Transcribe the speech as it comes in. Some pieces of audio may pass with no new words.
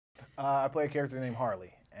I play a character named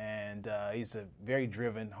Harley, and he's a very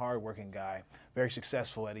driven, hard-working guy, very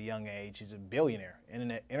successful at a young age. He's a billionaire,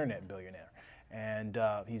 internet billionaire, and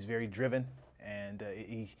he's very driven, and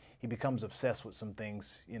he becomes obsessed with some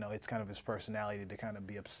things. You know, it's kind of his personality to kind of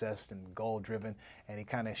be obsessed and goal-driven, and he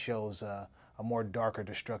kind of shows a more darker,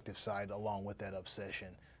 destructive side along with that obsession.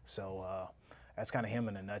 So that's kind of him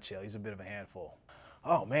in a nutshell. He's a bit of a handful.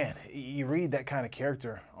 Oh man, you read that kind of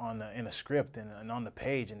character in a script and on the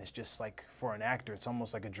page, and it's just like, for an actor, it's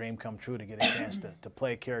almost like a dream come true to get a chance to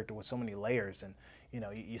play a character with so many layers. And you know,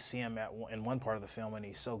 you see him in one part of the film, and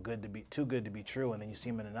he's so good to be too good to be true, and then you see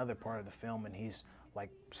him in another part of the film, and he's like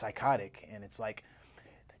psychotic. And it's like,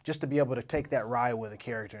 just to be able to take that ride with a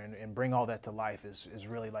character and bring all that to life is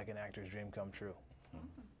really like an actor's dream come true.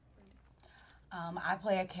 I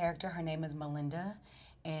play a character. Her name is Melinda,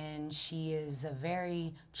 and she is a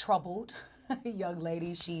very troubled young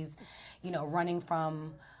lady. She's, you know, running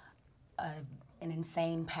from an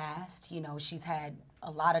insane past. You know, she's had a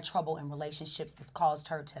lot of trouble in relationships that's caused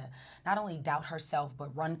her to not only doubt herself,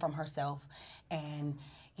 but run from herself. And,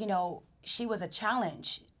 you know, she was a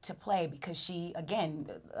challenge to play because she, again,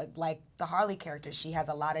 like the Harley character, she has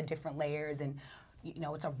a lot of different layers, and you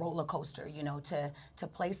know, it's a roller coaster, you know, to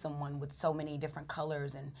play someone with so many different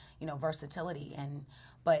colors and, you know, versatility.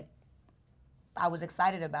 But I was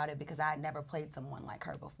excited about it because I had never played someone like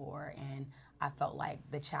her before, and I felt like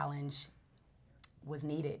the challenge was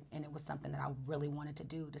needed, and it was something that I really wanted to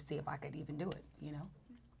do to see if I could even do it, you know?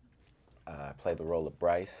 I play the role of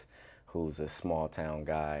Bryce, who's a small town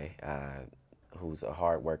guy, who's a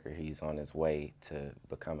hard worker. He's on his way to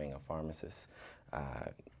becoming a pharmacist.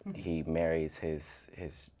 He marries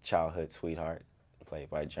his childhood sweetheart,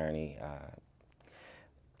 played by Jurnee.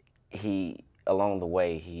 Along the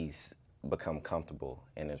way, he's become comfortable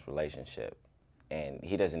in his relationship, and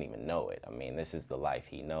he doesn't even know it. I mean, this is the life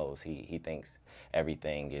he knows. He thinks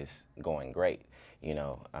everything is going great, you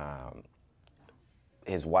know.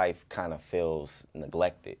 His wife kind of feels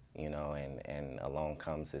neglected, you know, and along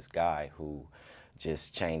comes this guy who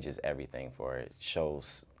just changes everything for her,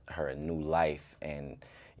 shows her a new life. And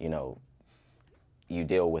you know, you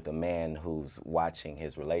deal with a man who's watching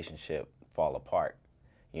his relationship fall apart,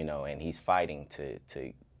 you know, and he's fighting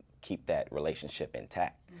to keep that relationship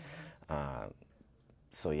intact. Mm-hmm.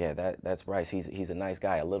 So yeah, that's Bryce. He's a nice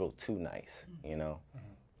guy, a little too nice, you know.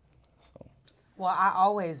 So. Well, I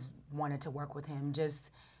always wanted to work with him, just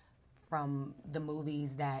from the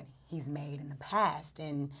movies that he's made in the past.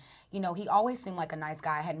 And you know, he always seemed like a nice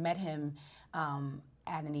guy. I had met him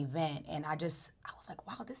at an event, and I was like,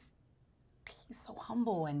 wow, he's so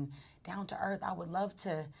humble and down to earth. I would love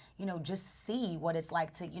to, you know, just see what it's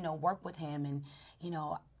like to, you know, work with him. And, you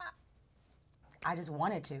know, I just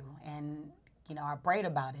wanted to. And, you know, I prayed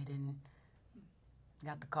about it and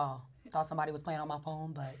got the call. Thought somebody was playing on my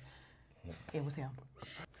phone, but it was him.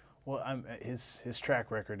 Well, his track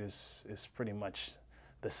record is pretty much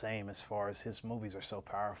the same, as far as his movies are so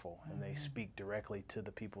powerful, and they speak directly to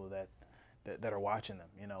the people that are watching them.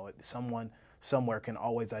 You know, someone somewhere can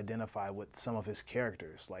always identify with some of his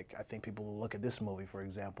characters. Like, I think people will look at this movie, for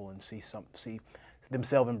example, and see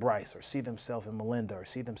themselves in Bryce, or see themselves in Melinda, or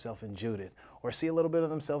see themselves in Judith, or see a little bit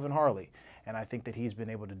of themselves in Harley. And I think that he's been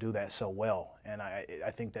able to do that so well. And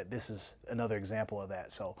I think that this is another example of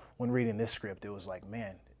that. So when reading this script, it was like,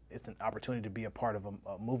 man, it's an opportunity to be a part of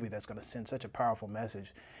a movie that's going to send such a powerful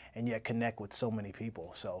message and yet connect with so many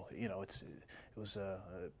people. So, you know, it was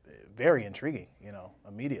very intriguing, you know,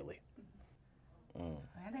 immediately.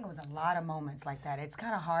 I think it was a lot of moments like that. It's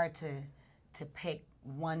kind of hard to pick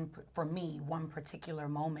one particular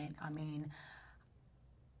moment. I mean,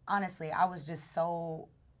 honestly, I was just so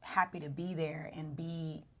happy to be there and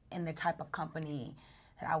be in the type of company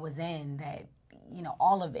that I was in, that, you know,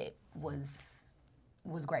 all of it was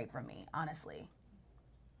great for me, honestly.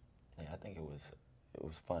 Yeah, I think it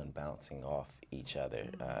was fun bouncing off each other.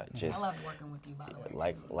 I loved working with you, by the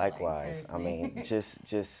way. Likewise. I mean,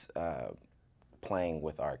 just playing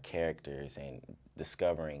with our characters and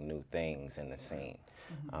discovering new things in the scene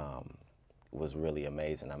was really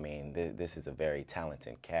amazing. I mean, this is a very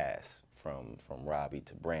talented cast, from Robbie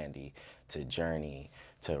to Brandy to Jurnee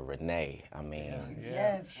to Renee. I mean,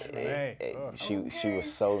 she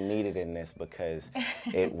was so needed in this, because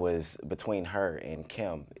it was between her and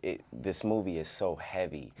Kim. This movie is so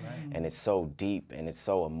heavy, and it's so deep, and it's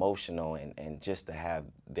so emotional, and just to have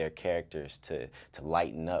their characters to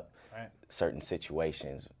lighten up certain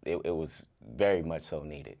situations, it was very much so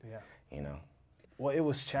needed. You know. Well, it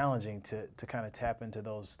was challenging to kind of tap into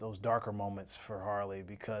those darker moments for Harley,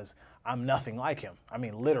 because I'm nothing like him. I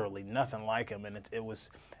mean, literally nothing like him. And it was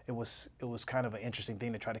kind of an interesting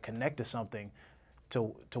thing to try to connect to something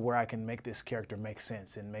to where I can make this character make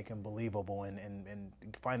sense and make him believable and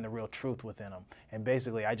find the real truth within him. And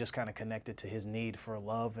basically, I just kind of connected to his need for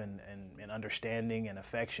love and understanding and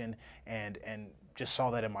affection, and just saw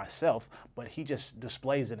that in myself. But he just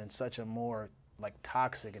displays it in such a more like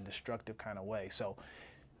toxic and destructive kind of way. So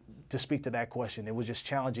to speak to that question, it was just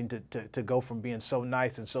challenging to go from being so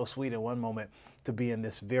nice and so sweet in one moment to being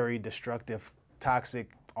this very destructive,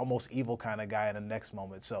 toxic, almost evil kind of guy in the next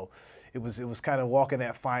moment. So it was kind of walking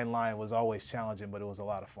that fine line was always challenging, but it was a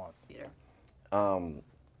lot of fun.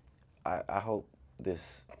 I hope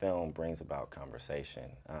this film brings about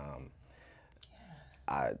conversation.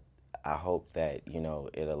 Yes. I hope that, you know,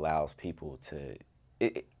 it allows people to,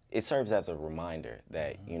 it serves as a reminder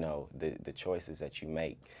that, you know, the choices that you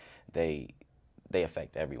make, they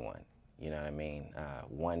affect everyone. You know what I mean?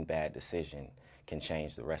 One bad decision can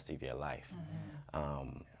change the rest of your life.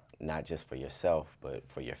 Not just for yourself, but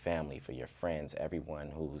for your family, for your friends,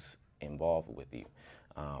 everyone who's involved with you.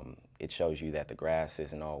 It shows you that the grass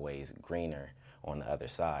isn't always greener on the other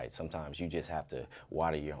side. Sometimes you just have to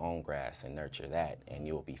water your own grass and nurture that, and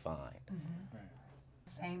you'll be fine. Right.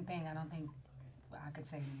 Same thing. I don't think I could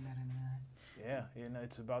say any better than that. Yeah, you know,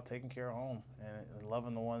 it's about taking care of home and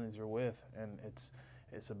loving the ones you're with, and it's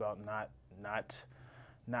about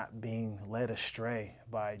not being led astray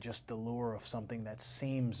by just the lure of something that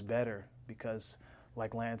seems better, because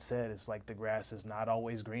like Lance said, it's like the grass is not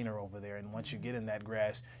always greener over there, and once you get in that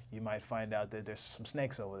grass, you might find out that there's some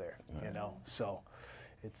snakes over there, you know. So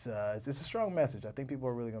it's a strong message. I think people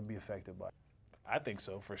are really going to be affected by it. I think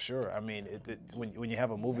so, for sure. I mean, when you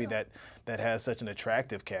have a movie that has such an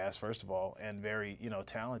attractive cast, first of all, and very, you know,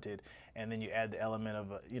 talented, and then you add the element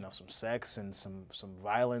of, you know, some sex and some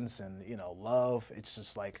violence and, you know, love, it's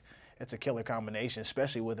just like, it's a killer combination,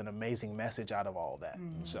 especially with an amazing message out of all that.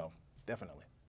 So, definitely.